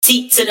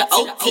T to the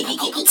OP,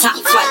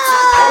 top flight.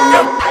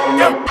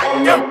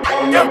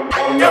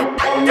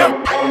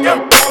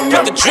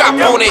 Put the drop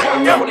on it.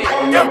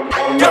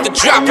 Put the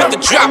drop, put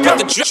the drop, put the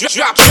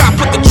drop,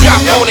 put the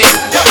drop on it.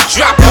 Put the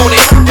drop on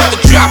it. Put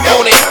the drop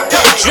on it.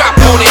 Put the drop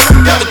on it.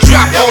 Put the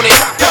drop on it.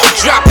 Put the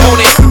drop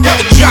on it. Put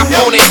the drop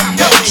on it.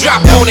 Put the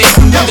drop on it.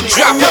 Put the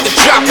drop, put the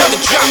drop, put the drop, put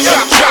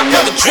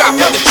the drop,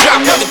 put the drop, put the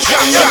drop, put the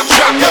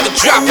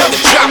drop, put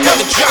the drop, put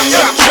the drop,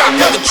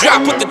 put the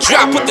drop, put the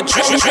drop, put the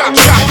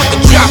drop, put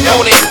the drop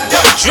on it.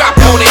 Put the drop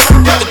on it.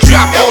 Put the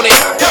drop on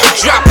it. Put the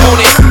drop on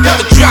it. Put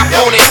the drop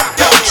on it.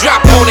 Put the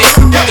drop on it.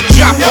 Put the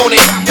drop on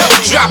it. Put the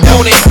drop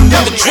on it.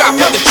 Put the drop,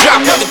 put the drop,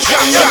 put the drop,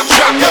 put the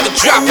drop, put the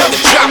drop, put the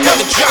drop, put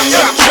the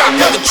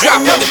drop,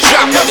 put the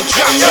drop, put the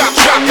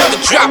drop, put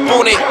the drop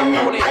on it.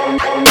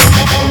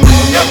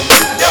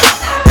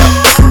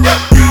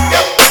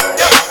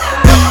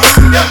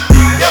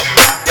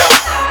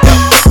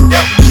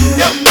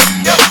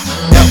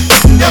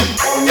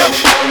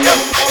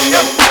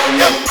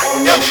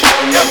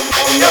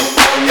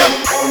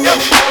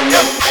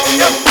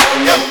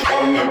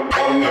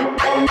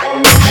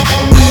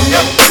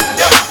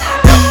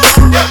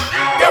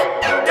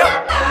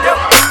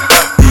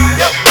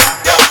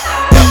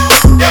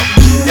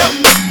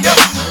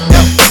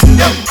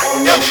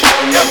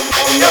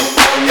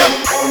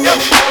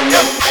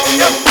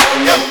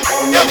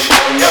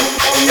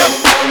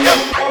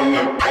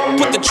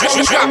 Put the drop,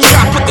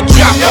 put the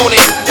drop on it. Put the drop on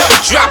it. Put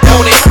the drop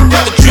on it.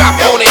 Put the drop on it. Put the drop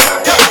on it.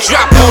 Put the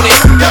drop on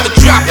it. Put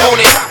the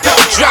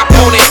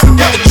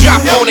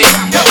drop on it.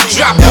 Put the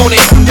drop on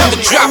it. Put the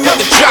drop, put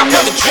the drop,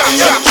 put the drop,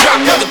 put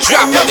the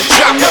drop, put the drop, put the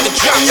drop, put the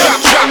drop,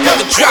 put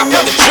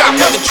the drop,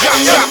 put the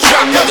drop, put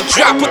the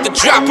drop, put the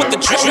drop, put the drop, put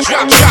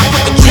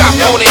the drop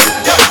on it.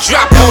 Put the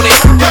drop on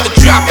it. Put the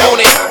drop on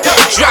it. Put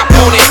the drop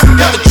on it.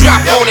 Put the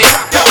drop on it.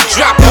 Put the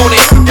drop on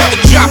it. Put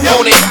the drop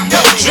on it.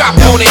 Put the drop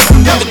on it.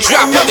 Put the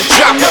drop, put the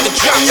drop, put the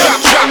drop,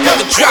 put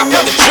the drop, put the drop,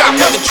 put the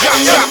drop,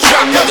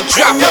 put the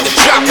drop, put the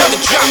drop, put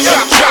the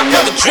drop,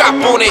 put the drop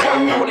on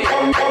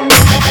it.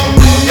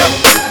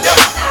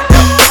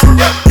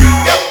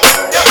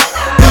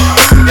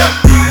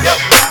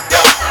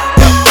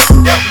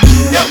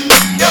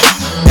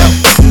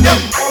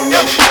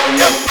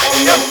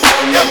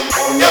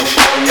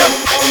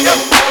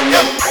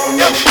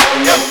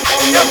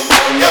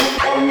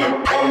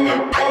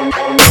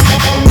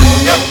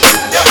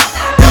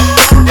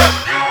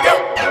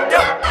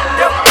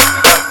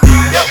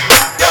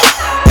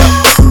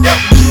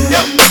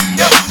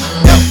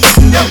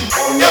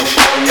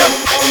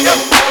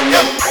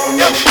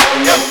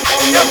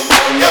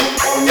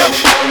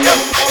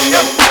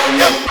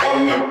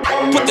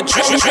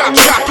 Put the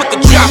drop, put the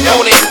drop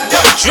on it.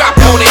 Put the drop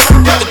on it.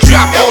 Put the drop on it. Put the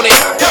drop on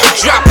it. Put the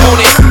drop on it. Put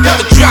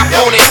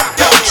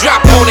the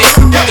drop on it.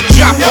 Put the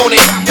drop on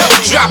it. Put the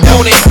drop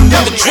on it.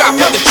 Put the drop,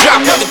 put the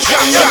drop, put the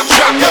drop,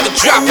 put the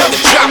drop, put the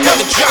drop, put the drop,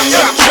 put the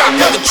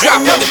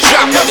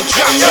drop, put the drop,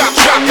 put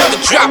the drop, put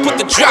the drop, put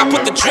the drop,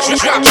 put the drop,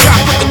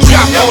 put the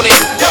drop on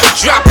it. Put the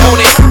drop on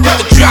it. Put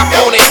the drop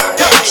on it.